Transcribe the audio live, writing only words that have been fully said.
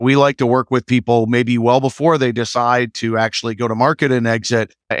We like to work with people maybe well before they decide to actually go to market and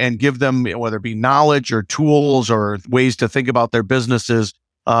exit, and give them, whether it be knowledge or tools or ways to think about their businesses,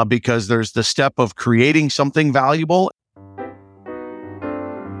 because there's the step of creating something valuable.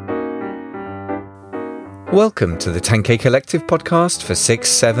 Welcome to the 10K Collective podcast for 6,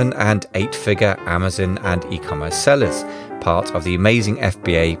 7 and 8-figure Amazon and e-commerce sellers, part of the amazing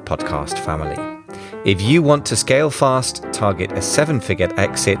FBA podcast family. If you want to scale fast, target a 7-figure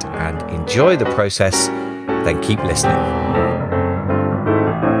exit and enjoy the process, then keep listening.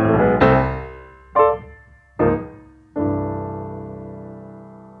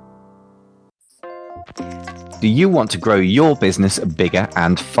 Do you want to grow your business bigger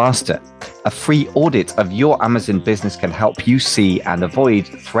and faster? A free audit of your Amazon business can help you see and avoid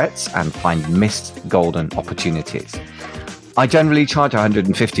threats and find missed golden opportunities. I generally charge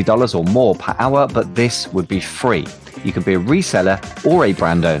 $150 or more per hour, but this would be free. You can be a reseller or a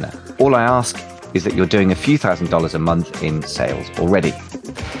brand owner. All I ask is that you're doing a few $1,000s a month in sales already.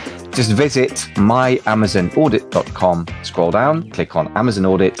 Just visit myamazonaudit.com, scroll down, click on Amazon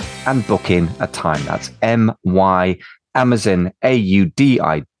Audit and book in a time. That's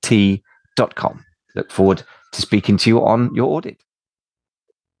myamazonaudit.com. Look forward to speaking to you on your audit.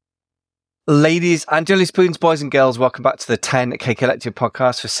 Ladies and jelly spoons, boys and girls, welcome back to the 10K Collective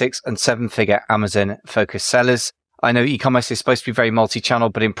podcast for 6 and 7-figure Amazon focused sellers. I know e-commerce is supposed to be very multi-channel,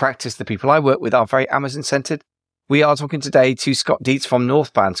 but in practice, the people I work with are very Amazon centered. We are talking today to Scott Dietz from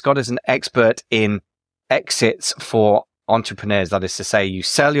Northbound. Scott is an expert in exits for entrepreneurs. That is to say, you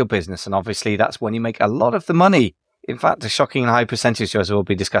sell your business, and obviously that's when you make a lot of the money. In fact, a shocking and high percentage, as we'll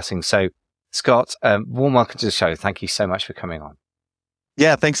be discussing. So, Scott, warm welcome to the show. Thank you so much for coming on.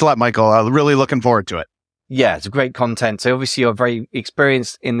 Yeah, thanks a lot, Michael. I'm really looking forward to it. Yeah, it's great content. So obviously you're very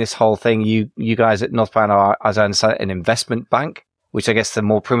experienced in this whole thing. You guys at Northbound are, as I understand, an investment bank, which I guess the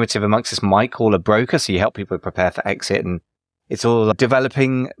more primitive amongst us might call a broker. So you help people prepare for exit, and it's all a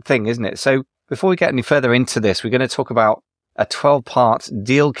developing thing, isn't it? So before we get any further into this, we're going to talk about a 12-part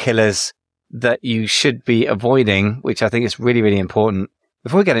deal killers that you should be avoiding, which I think is really, really important.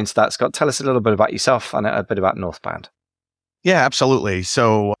 Before we get into that, Scott, tell us a little bit about yourself and a bit about Northbound. Yeah, absolutely.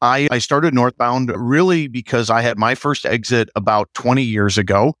 So I started Northbound really because I had my first exit about 20 years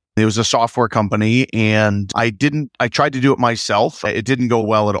ago. It was a software company, and I tried to do it myself. It didn't go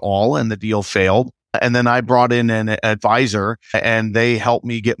well at all, and the deal failed. And then I brought in an advisor, and they helped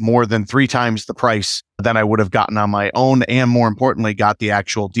me get more than 3 times the price than I would have gotten on my own, and more importantly, got the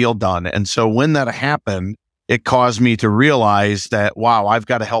actual deal done. And so when that happened, it caused me to realize that, wow, I've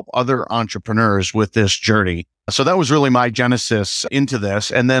got to help other entrepreneurs with this journey. So that was really my genesis into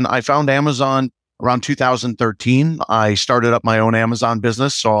this. And then I found Amazon around 2013. I started up my own Amazon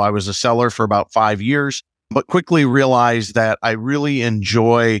business. So I was a seller for about 5 years, but quickly realized that I really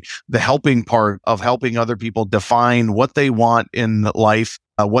enjoy the helping part of helping other people define what they want in life,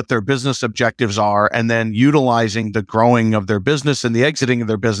 what their business objectives are, and then utilizing the growing of their business and the exiting of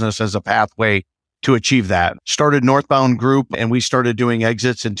their business as a pathway to achieve that. Started Northbound Group, and we started doing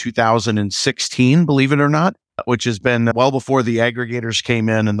exits in 2016, believe it or not, which has been well before the aggregators came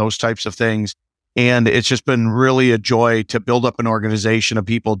in and those types of things. And it's just been really a joy to build up an organization of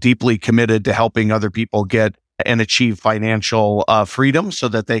people deeply committed to helping other people get and achieve financial freedom so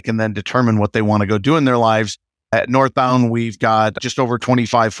that they can then determine what they want to go do in their lives. At Northbound, we've got just over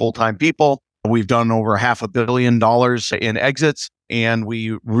 25 full-time people. We've done over $500 million in exits, and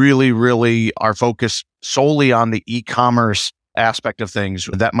we really, really are focused solely on the e-commerce aspect of things.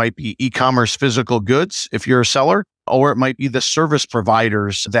 That might be e-commerce physical goods if you're a seller, or it might be the service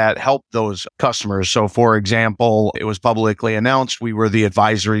providers that help those customers. So for example, it was publicly announced we were the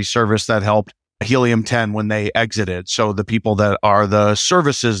advisory service that helped Helium 10 when they exited. So the people that are the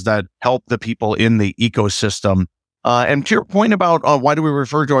services that help the people in the ecosystem. And to your point about why do we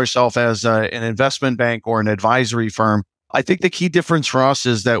refer to ourselves as an investment bank or an advisory firm, I think the key difference for us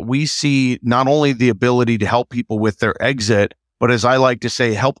is that we see not only the ability to help people with their exit, but as I like to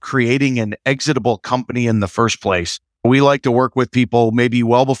say, help creating an exitable company in the first place. We like to work with people maybe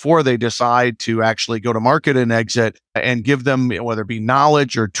well before they decide to actually go to market and exit, and give them, whether it be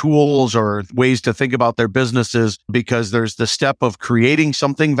knowledge or tools or ways to think about their businesses, because there's the step of creating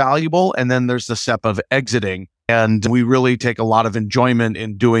something valuable, and then there's the step of exiting. And we really take a lot of enjoyment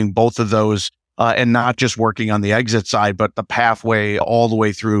in doing both of those, and not just working on the exit side, but the pathway all the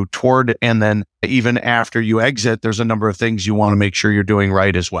way through toward, and then even after you exit, there's a number of things you want to make sure you're doing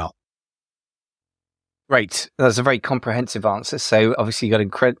right as well. Great. That's a very comprehensive answer. So obviously you got an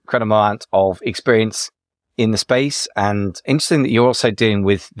incredible amount of experience in the space, and interesting that you're also dealing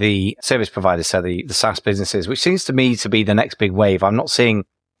with the service providers, so the SaaS businesses, which seems to me to be the next big wave. I'm not seeing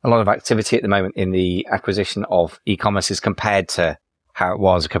a lot of activity at the moment in the acquisition of e-commerce as compared to how it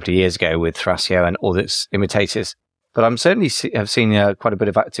was a couple of years ago with Thrasio and all its imitators. But I'm certainly have seen quite a bit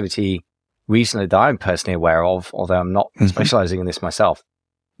of activity recently that I'm personally aware of, although I'm not specializing in this myself,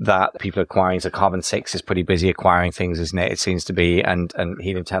 that people are acquiring. So Carbon 6 is pretty busy acquiring things, isn't it? It seems to be. And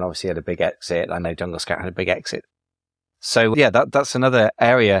Helium 10 obviously had a big exit. I know Jungle Scout had a big exit. So yeah, that's another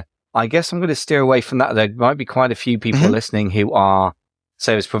area. I guess I'm going to steer away from that. There might be quite a few people listening who are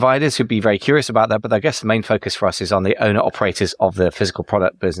service providers who'd be very curious about that. But I guess the main focus for us is on the owner operators of the physical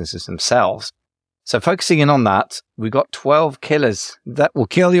product businesses themselves. So focusing in on that, we've got 12 killers that will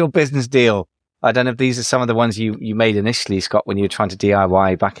kill your business deal. I don't know if these are some of the ones you made initially, Scott, when you were trying to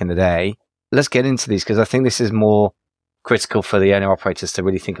DIY back in the day. Let's get into these because I think this is more critical for the owner operators to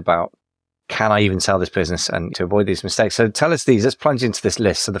really think about, can I even sell this business, and to avoid these mistakes. So tell us these. Let's plunge into this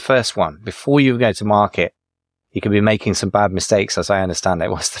list. So the first one, before you go to market, you could be making some bad mistakes, as I understand it.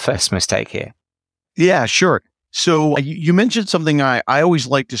 What's the first mistake here? Yeah, sure. So you mentioned something I always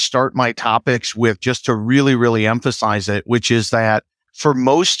like to start my topics with, just to really, really emphasize it, which is that for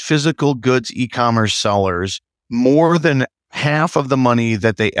most physical goods e-commerce sellers, more than half of the money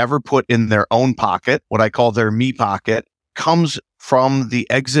that they ever put in their own pocket, what I call their me pocket, comes from the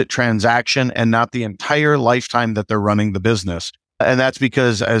exit transaction and not the entire lifetime that they're running the business. And that's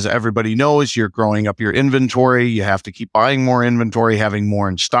because, as everybody knows, you're growing up your inventory. You have to keep buying more inventory, having more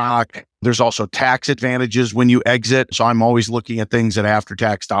in stock. There's also tax advantages when you exit. So I'm always looking at things at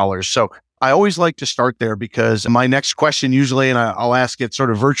after-tax dollars. So I always like to start there, because my next question usually, and I'll ask it sort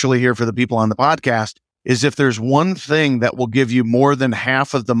of virtually here for the people on the podcast, is if there's one thing that will give you more than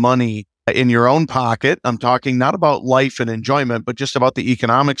half of the money in your own pocket, I'm talking not about life and enjoyment, but just about the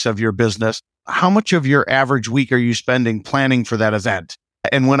economics of your business, how much of your average week are you spending planning for that event?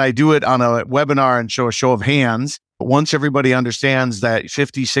 And when I do it on a webinar and show a show of hands, once everybody understands that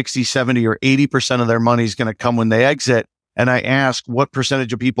 50, 60, 70, or 80% of their money is going to come when they exit, and I ask what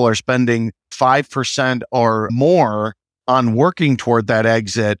percentage of people are spending 5% or more on working toward that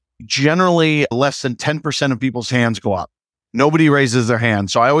exit, generally less than 10% of people's hands go up. Nobody raises their hand.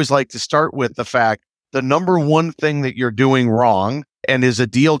 So I always like to start with the fact the number one thing that you're doing wrong and is a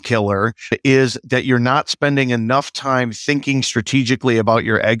deal killer is that you're not spending enough time thinking strategically about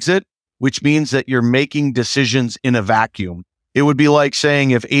your exit, which means that you're making decisions in a vacuum. It would be like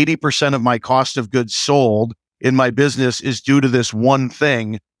saying, if 80% of my cost of goods sold in my business is due to this one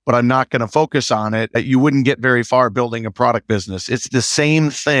thing, but I'm not going to focus on it, you wouldn't get very far building a product business. It's the same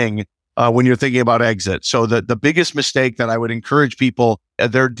thing when you're thinking about exit. So the biggest mistake that I would encourage people,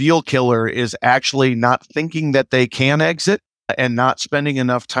 their deal killer, is actually not thinking that they can exit and not spending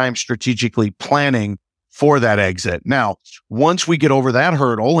enough time strategically planning for that exit. Now, once we get over that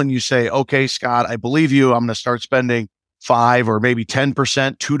hurdle and you say, okay, Scott, I believe you, I'm going to start spending 5 or maybe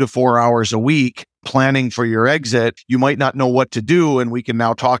 10%, 2 to 4 hours a week planning for your exit, you might not know what to do. And we can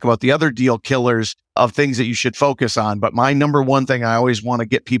now talk about the other deal killers of things that you should focus on. But my number one thing I always want to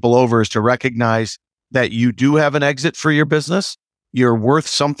get people over is to recognize that you do have an exit for your business. You're worth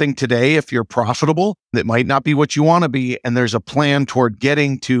something today if you're profitable. That might not be what you want to be. And there's a plan toward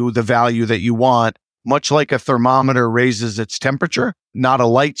getting to the value that you want, much like a thermometer raises its temperature, not a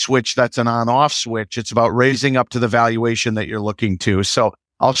light switch that's an on-off switch. It's about raising up to the valuation that you're looking to. So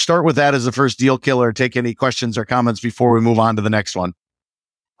I'll start with that as the first deal killer. Take any questions or comments before we move on to the next one.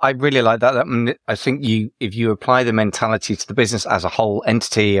 I really like that. I think if you apply the mentality to the business as a whole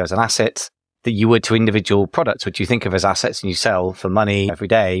entity, as an asset, that you would to individual products, which you think of as assets and you sell for money every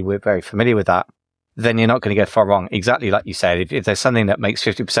day, we're very familiar with that, then you're not going to go far wrong. Exactly like you said, if there's something that makes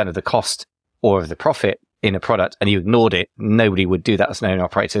 50% of the cost or of the profit in a product and you ignored it, nobody would do that as an owner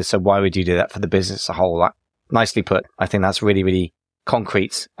operator. So why would you do that for the business as a whole? Nicely put. I think that's really, really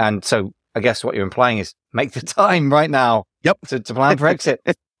concrete. And so I guess what you're implying is make the time right now to plan for exit.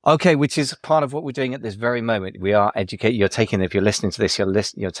 Okay, which is part of what we're doing at this very moment. We are educating. If you're listening to this,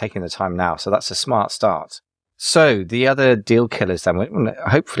 you're taking the time now. So that's a smart start. So the other deal killers, then,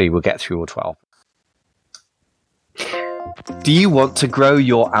 hopefully we'll get through all 12. Do you want to grow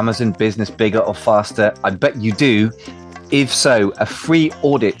your Amazon business bigger or faster? I bet you do. If so, a free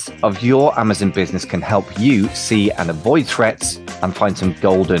audit of your Amazon business can help you see and avoid threats and find some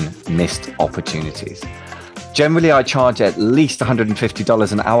golden missed opportunities. Generally, I charge at least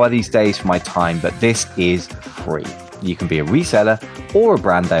 $150 an hour these days for my time, but this is free. You can be a reseller or a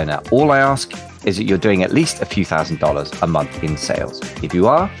brand owner. All I ask is that you're doing at least a few $1,000s a month in sales. If you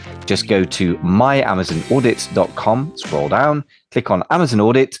are, just go to myamazonaudit.com, scroll down, click on Amazon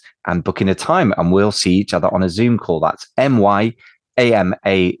Audit and book in a time, and we'll see each other on a Zoom call. That's MYAMAZ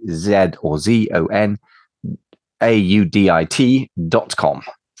or ZONAUDIT.com.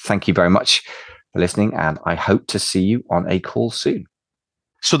 Thank you very much for listening, and I hope to see you on a call soon.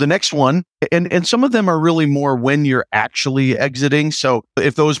 So the next one, and some of them are really more when you're actually exiting. So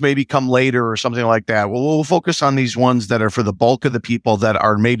if those maybe come later or something like that, well, we'll focus on these ones that are for the bulk of the people that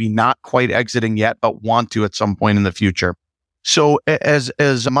are maybe not quite exiting yet, but want to at some point in the future. So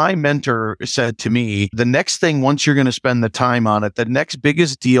as my mentor said to me, the next thing, once you're going to spend the time on it, the next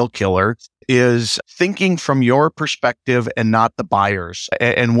biggest deal killer is thinking from your perspective and not the buyers.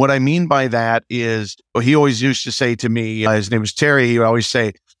 And what I mean by that is, he always used to say to me, his name was Terry, he would always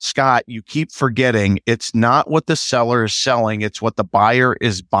say, Scott, you keep forgetting it's not what the seller is selling, it's what the buyer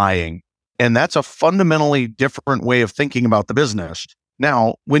is buying. And that's a fundamentally different way of thinking about the business.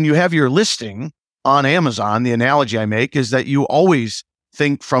 Now, when you have your listing on Amazon, the analogy I make is that you always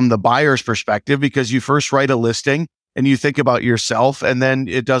think from the buyer's perspective because you first write a listing and you think about yourself, and then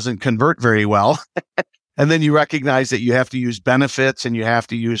it doesn't convert very well. And then you recognize that you have to use benefits and you have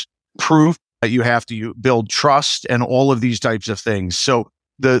to use proof, that you have to build trust and all of these types of things. So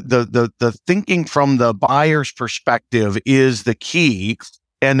the thinking from the buyer's perspective is the key.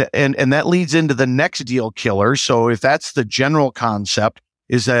 And that leads into the next deal killer. So if that's the general concept,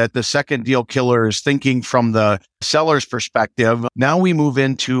 is that the second deal killer is thinking from the seller's perspective. Now we move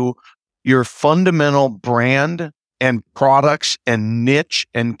into your fundamental brand and products and niche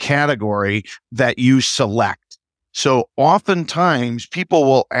and category that you select. So oftentimes people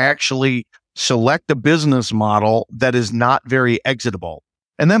will actually select a business model that is not very exitable.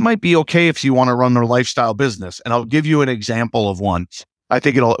 And that might be okay if you want to run a lifestyle business. And I'll give you an example of one. I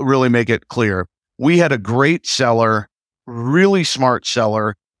think it'll really make it clear. We had a great seller, really smart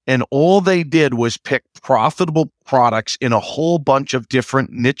seller, and all they did was pick profitable products in a whole bunch of different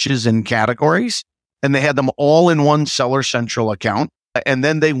niches and categories. And they had them all in one Seller Central account. And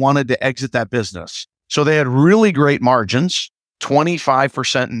then they wanted to exit that business. So they had really great margins,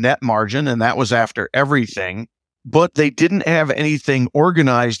 25% net margin, and that was after everything. But they didn't have anything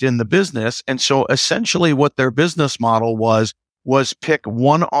organized in the business. And so essentially what their business model was pick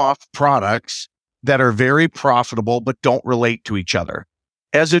one-off products that are very profitable but don't relate to each other.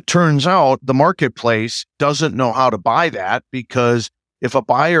 As it turns out, the marketplace doesn't know how to buy that, because if a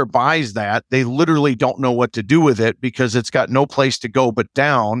buyer buys that, they literally don't know what to do with it because it's got no place to go but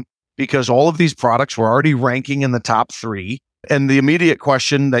down, because all of these products were already ranking in the top 3. And the immediate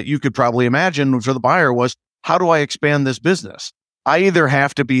question that you could probably imagine for the buyer was, how do I expand this business? I either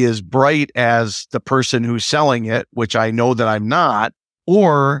have to be as bright as the person who's selling it, which I know that I'm not,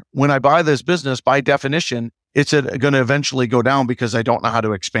 or when I buy this business, by definition, it's going to eventually go down because I don't know how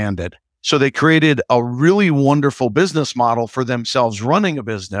to expand it. So they created a really wonderful business model for themselves running a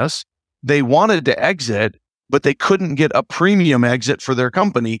business. They wanted to exit, but they couldn't get a premium exit for their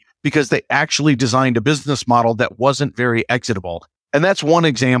company because they actually designed a business model that wasn't very exitable. And that's one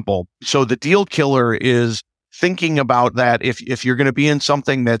example. So the deal killer is thinking about that. If you're going to be in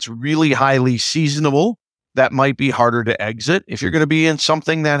something that's really highly seasonable, that might be harder to exit. If you're going to be in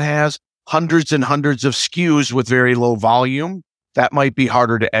something that has hundreds and hundreds of SKUs with very low volume, that might be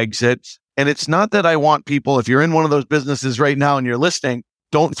harder to exit. And it's not that I want people, if you're in one of those businesses right now and you're listening,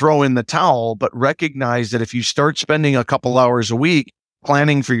 don't throw in the towel, but recognize that if you start spending a couple hours a week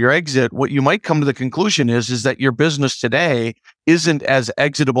planning for your exit, what you might come to the conclusion is that your business today isn't as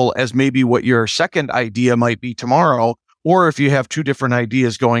exitable as maybe what your second idea might be tomorrow, or if you have 2 different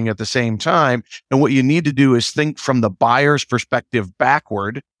ideas going at the same time. And what you need to do is think from the buyer's perspective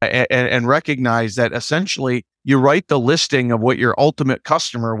backward and recognize that essentially you write the listing of what your ultimate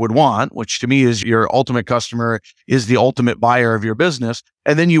customer would want, which to me is your ultimate customer is the ultimate buyer of your business.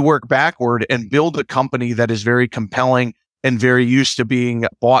 And then you work backward and build a company that is very compelling and very used to being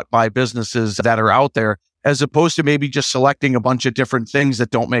bought by businesses that are out there, as opposed to maybe just selecting a bunch of different things that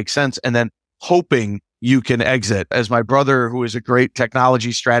don't make sense and then hoping you can exit. As my brother, who is a great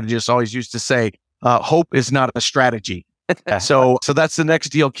technology strategist, always used to say, hope is not a strategy. So that's the next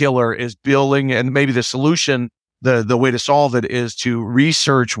deal killer, is building, and maybe the solution, the way to solve it is to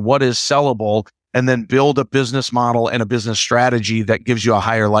research what is sellable and then build a business model and a business strategy that gives you a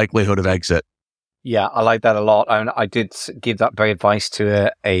higher likelihood of exit. Yeah, I like that a lot. I did give that very advice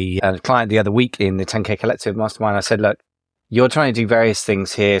to a client the other week in the 10K Collective Mastermind. I said, look, you're trying to do various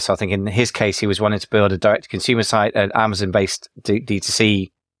things here. So I think in his case, he was wanting to build a direct-to-consumer site, an Amazon-based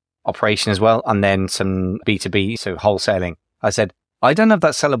D2C operation as well, and then some B2B, so wholesaling. I said, I don't know if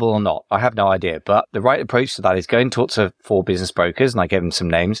that's sellable or not. I have no idea. But the right approach to that is go and talk to 4 business brokers, and I gave them some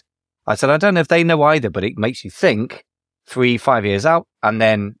names. I said, I don't know if they know either, but it makes you think 3-5 years out, and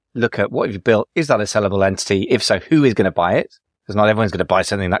then look at what have you built. Is that a sellable entity? If so, who is going to buy it? Because not everyone's going to buy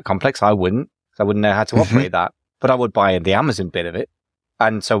something that complex. I wouldn't, because I wouldn't know how to operate that. But I would buy the Amazon bit of it.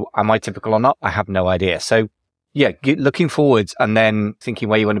 And so am I typical or not? I have no idea. So yeah, looking forwards and then thinking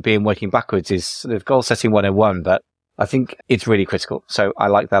where you want to be and working backwards is sort of goal setting 101, but I think it's really critical. So I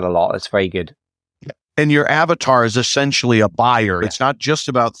like that a lot. It's very good. And your avatar is essentially a buyer. It's not just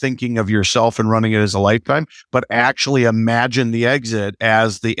about thinking of yourself and running it as a lifetime, but actually imagine the exit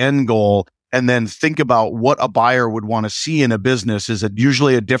as the end goal and then think about what a buyer would want to see in a business is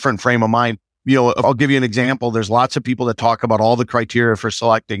usually a different frame of mind. I'll give you an example. There's lots of people that talk about all the criteria for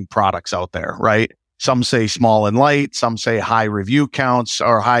selecting products out there, right? Some say small and light. Some say high review counts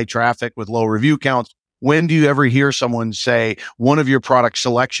or high traffic with low review counts. When do you ever hear someone say one of your product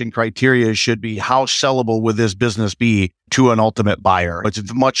selection criteria should be how sellable would this business be to an ultimate buyer?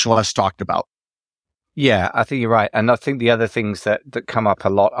 It's much less talked about. Yeah, I think you're right. And I think the other things that come up a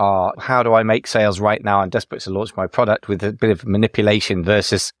lot are how do I make sales right now? I'm desperate to launch my product with a bit of manipulation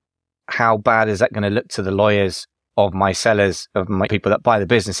versus how bad is that going to look to the lawyers of my sellers, of my people that buy the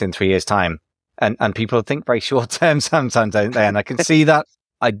business in 3 years' time? And people think very short term sometimes, don't they? And I can see that.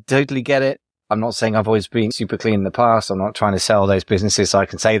 I totally get it. I'm not saying I've always been super clean in the past. I'm not trying to sell those businesses. So I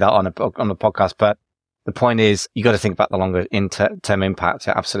can say that on a podcast. But the point is, you got to think about the longer term impact.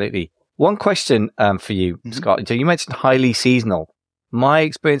 Absolutely. One question for you, Scott. So you mentioned highly seasonal. My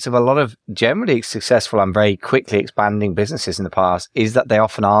experience of a lot of generally successful and very quickly expanding businesses in the past is that they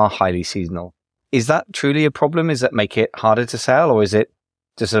often are highly seasonal. Is that truly a problem? Does that make it harder to sell, or is it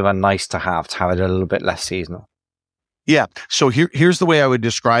just sort of a nice to have it a little bit less seasonal? Yeah. So here's the way I would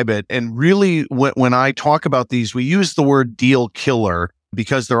describe it. And really, when I talk about these, we use the word deal killer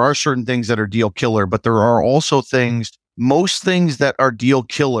because there are certain things that are deal killer, but there are also most things that are deal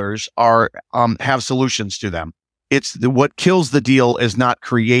killers have solutions to them. It's what kills the deal is not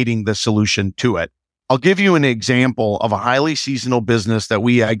creating the solution to it. I'll give you an example of a highly seasonal business that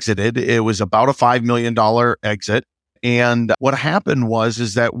we exited. It was about a $5 million exit. And what happened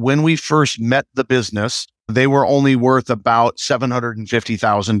is that when we first met the business, they were only worth about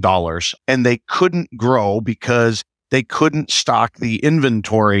 $750,000 and they couldn't grow because they couldn't stock the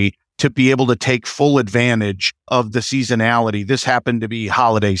inventory to be able to take full advantage of the seasonality. This happened to be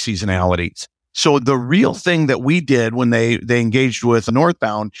holiday seasonalities. So the real thing that we did when they engaged with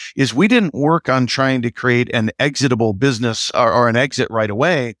Northbound is we didn't work on trying to create an exitable business or an exit right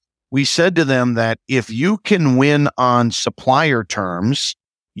away. We said to them that if you can win on supplier terms,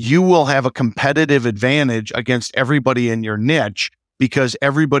 you will have a competitive advantage against everybody in your niche because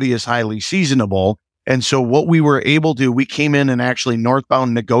everybody is highly seasonable. And so what we were able to do, we came in and actually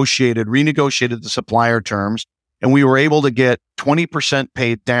Northbound renegotiated the supplier terms, and we were able to get 20%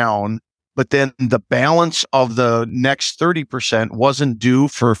 paid down. But then the balance of the next 30% wasn't due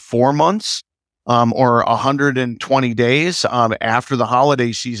for 4 months or 120 days after the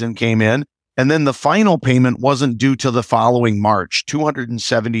holiday season came in. And then the final payment wasn't due till the following March,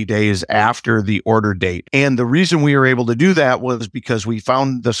 270 days after the order date. And the reason we were able to do that was because we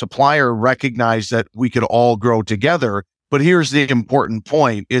found the supplier recognized that we could all grow together. But here's the important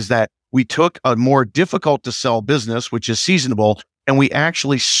point is that we took a more difficult to sell business, which is seasonable, and we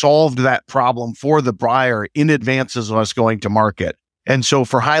actually solved that problem for the buyer in advance of us going to market. And so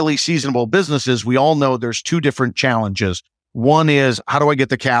for highly seasonable businesses, we all know there's two different challenges. One is, how do I get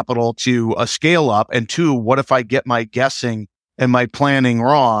the capital to scale up? And two, what if I get my guessing and my planning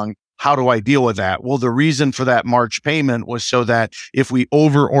wrong? How do I deal with that? Well, the reason for that March payment was so that if we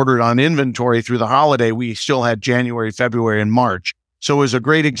over-ordered on inventory through the holiday, we still had January, February, and March. So it was a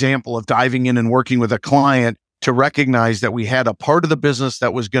great example of diving in and working with a client to recognize that we had a part of the business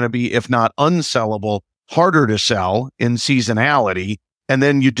that was going to be, if not unsellable, harder to sell in seasonality. And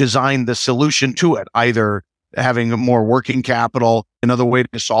then you design the solution to it, either having more working capital. Another way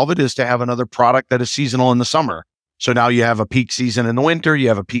to solve it is to have another product that is seasonal in the summer. So now you have a peak season in the winter, you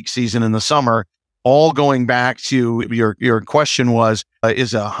have a peak season in the summer, all going back to your question was,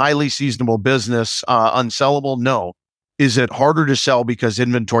 is a highly seasonable business unsellable? No. Is it harder to sell because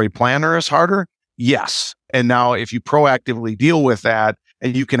inventory planner is harder? Yes. And now if you proactively deal with that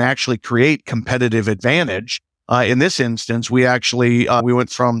and you can actually create competitive advantage, in this instance, we went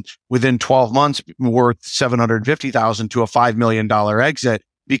from within 12 months worth $750,000 to a $5 million exit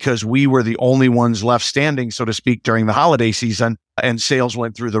because we were the only ones left standing, so to speak, during the holiday season, and sales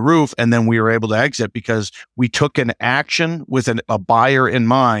went through the roof. And then we were able to exit because we took an action with a buyer in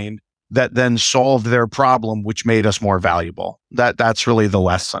mind that then solved their problem, which made us more valuable. That's really the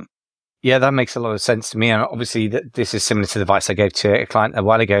lesson. Yeah, that makes a lot of sense to me. And obviously, this is similar to the advice I gave to a client a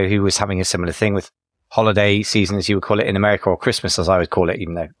while ago who was having a similar thing with holiday season, as you would call it in America, or Christmas, as I would call it,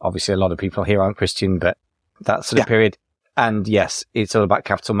 even though obviously a lot of people here aren't Christian, but that sort of period. And yes, it's all about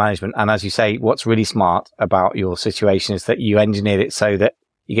capital management. And as you say, what's really smart about your situation is that you engineered it so that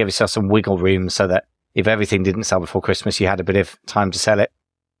You gave yourself some wiggle room so that if everything didn't sell before Christmas, you had a bit of time to sell it.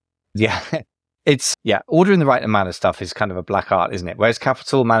 Yeah. Ordering the right amount of stuff is kind of a black art, isn't it? Whereas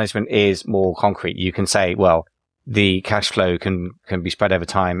capital management is more concrete. You can say, well, the cash flow can be spread over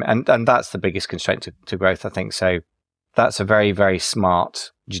time. And that's the biggest constraint to growth, I think. So that's a very, very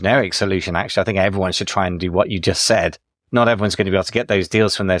smart generic solution. Actually, I think everyone should try and do what you just said. Not everyone's going to be able to get those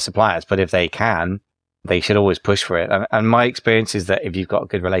deals from their suppliers, but if they can, they should always push for it. And my experience is that if you've got a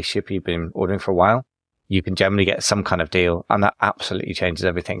good relationship, you've been ordering for a while, you can generally get some kind of deal, and that absolutely changes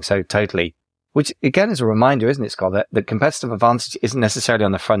everything. So totally. Which, again, is a reminder, isn't it, Scott, that the competitive advantage isn't necessarily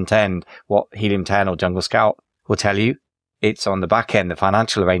on the front end, what Helium 10 or Jungle Scout will tell you. It's on the back end, the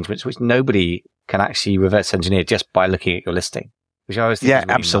financial arrangements, which nobody can actually reverse engineer just by looking at your listing, which I always think is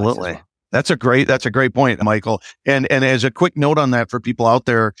really absolutely. Nice as well. That's a great point, Michael. And as a quick note on that for people out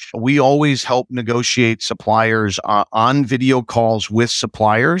there, we always help negotiate suppliers on video calls with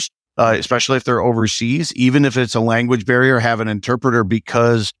suppliers, especially if they're overseas, even if it's a language barrier, have an interpreter,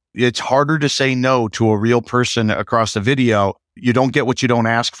 because it's harder to say no to a real person across the video. You don't get what you don't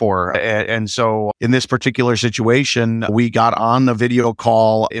ask for. And so in this particular situation, we got on the video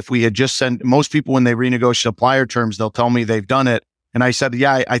call. If we had just sent, most people, when they renegotiate supplier terms, they'll tell me they've done it. And I said,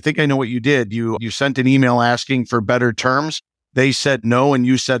 yeah, I think I know what you did. You sent an email asking for better terms. They said no, and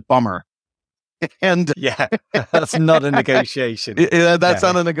you said bummer. And yeah, that's not a negotiation. That's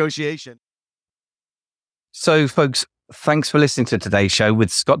not a negotiation. So, folks, thanks for listening to today's show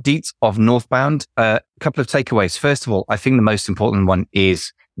with Scott Dietz of Northbound. A couple of takeaways. First of all, I think the most important one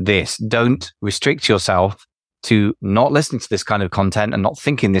is this. Don't restrict yourself to not listening to this kind of content and not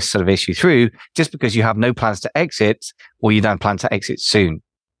thinking this sort of issue through just because you have no plans to exit or you don't plan to exit soon.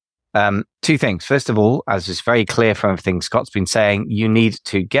 Two things. First of all, as is very clear from everything Scott's been saying, you need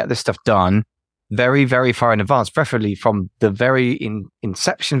to get this stuff done very, very far in advance, preferably from the very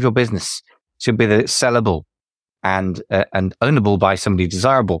inception of your business. It should be that it's sellable and ownable by somebody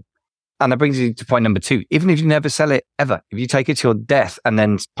desirable. And that brings you to point number 2. Even if you never sell it ever, if you take it to your death and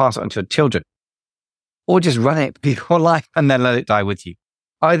then pass it on to your children, or just run it for your life and then let it die with you.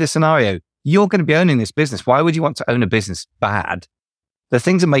 Either scenario, you're going to be owning this business. Why would you want to own a business bad? The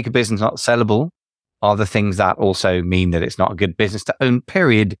things that make a business not sellable are the things that also mean that it's not a good business to own,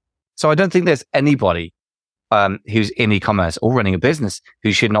 period. So I don't think there's anybody who's in e-commerce or running a business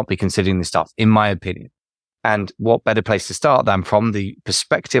who should not be considering this stuff, in my opinion. And what better place to start than from the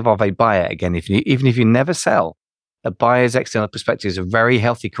perspective of a buyer? Again, even if you never sell, a buyer's external perspective is a very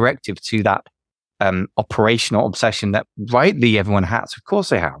healthy corrective to that operational obsession that rightly everyone has. Of course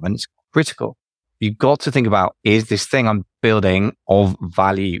they have, and it's critical. You've got to think about, is this thing I'm building of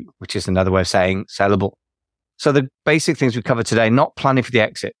value, which is another way of saying sellable. So the basic things we covered today, not planning for the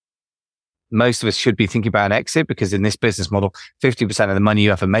exit. Most of us should be thinking about an exit because in this business model, 50% of the money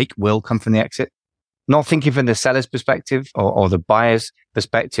you ever make will come from the exit. Not thinking from the seller's perspective or the buyer's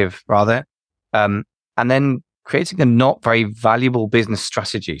perspective, rather. And then creating a not very valuable business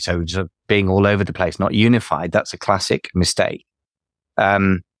strategy. So just being all over the place, not unified. That's a classic mistake.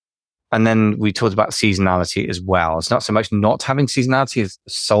 And then we talked about seasonality as well. It's not so much not having seasonality as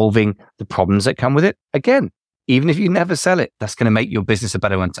solving the problems that come with it. Again, even if you never sell it, that's going to make your business a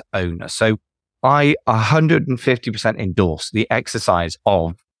better one to own. So I 150% endorse the exercise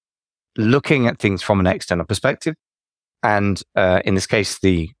of looking at things from an external perspective. And in this case,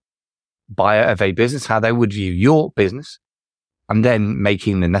 the buyer of a business, how they would view your business, and then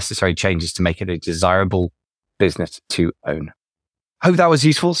making the necessary changes to make it a desirable business to own. Hope that was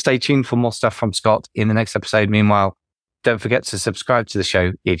useful. Stay tuned for more stuff from Scott in the next episode. Meanwhile, don't forget to subscribe to the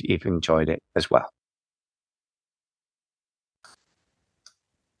show if you've enjoyed it as well.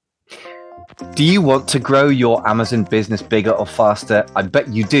 Do you want to grow your Amazon business bigger or faster? I bet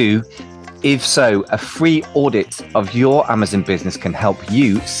you do. If so, a free audit of your Amazon business can help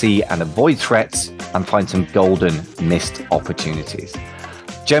you see and avoid threats and find some golden missed opportunities.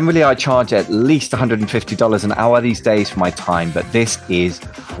 Generally, I charge at least $150 an hour these days for my time, but this is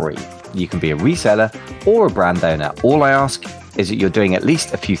free. You can be a reseller or a brand owner. All I ask is that you're doing at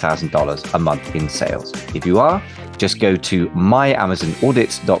least a few $1,000s a month in sales. If you are, just go to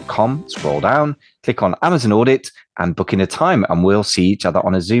myamazonaudit.com, scroll down, click on Amazon Audit and book in a time, and we'll see each other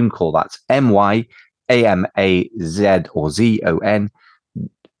on a Zoom call. That's myamazon.com.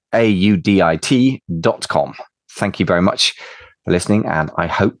 Thank you very much for listening, and I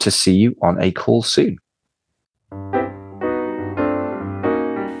hope to see you on a call soon.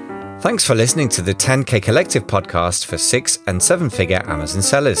 Thanks for listening to the 10K Collective podcast for 6- and 7-figure Amazon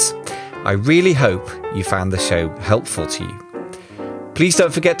sellers. I really hope you found the show helpful to you. Please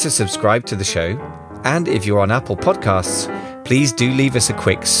don't forget to subscribe to the show. And if you're on Apple Podcasts, please do leave us a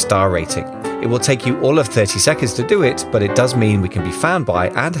quick star rating. It will take you all of 30 seconds to do it, but it does mean we can be found by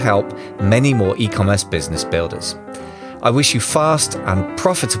and help many more e-commerce business builders. I wish you fast and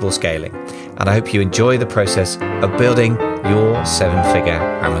profitable scaling, and I hope you enjoy the process of building your 7-figure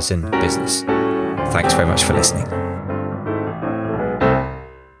Amazon business. Thanks very much for listening.